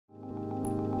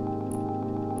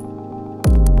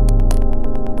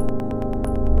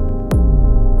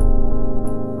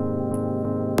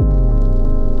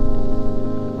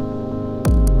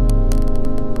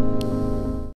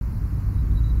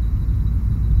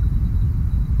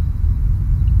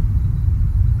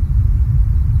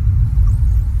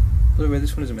Hello everybody,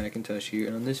 this one is a Macintosh here,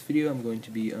 and on this video I'm going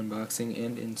to be unboxing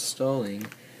and installing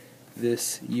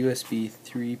this USB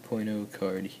 3.0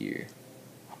 card here.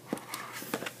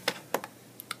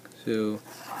 So,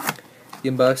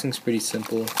 the unboxing is pretty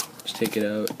simple. Just take it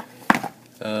out.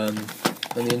 On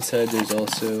the inside there's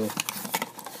also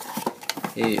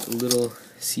a little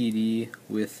CD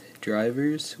with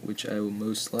drivers, which I will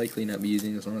most likely not be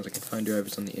using as long as I can find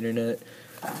drivers on the internet,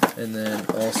 and then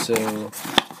also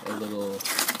a little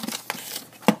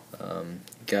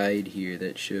guide here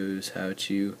that shows how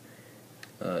to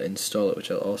install it, which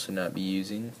I'll also not be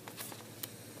using.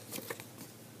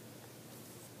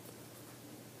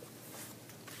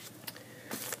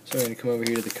 So I'm going to come over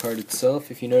here to the card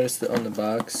itself. If you notice that on the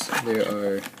box there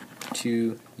are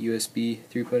two USB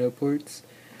 3.0 ports,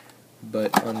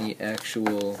 but on the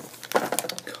actual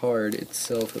card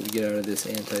itself that we get out of this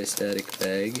anti-static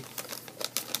bag,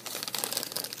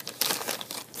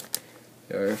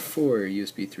 there are 4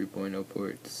 USB 3.0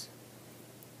 ports.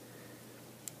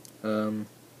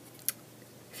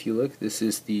 If you look, this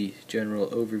is the general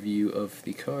overview of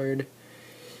the card.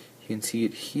 You can see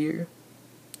it here.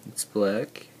 It's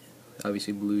black,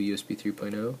 obviously blue USB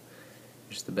 3.0.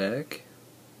 There's the back,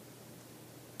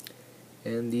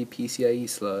 and the PCIe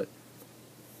slot.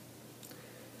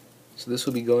 So this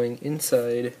will be going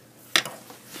inside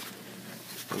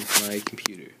of my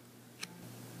computer.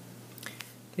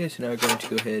 Okay, so now we're going to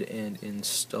go ahead and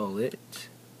install it.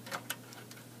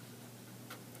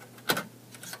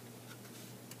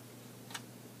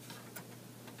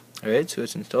 Alright, so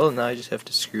it's installed, now I just have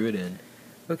to screw it in.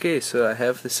 Okay, so I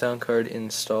have the sound card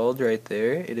installed right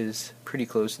there. It is pretty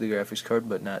close to the graphics card,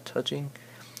 but not touching.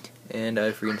 And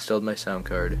I've reinstalled my sound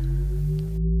card.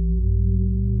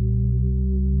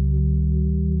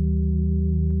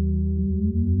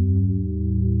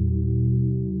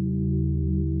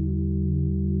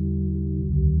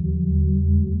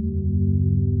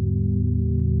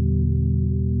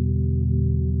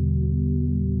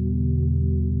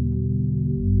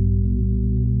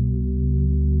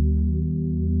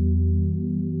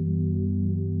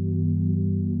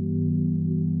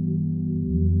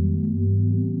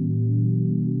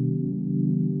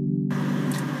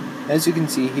 As you can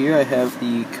see here, I have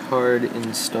the card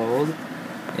installed,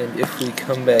 and if we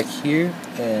come back here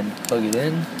and plug it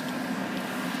in,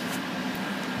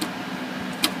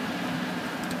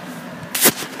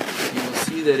 you will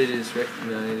see that it is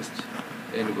recognized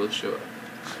and it will show up.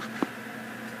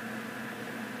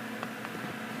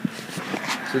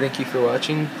 So thank you for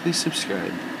watching. Please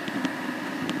subscribe.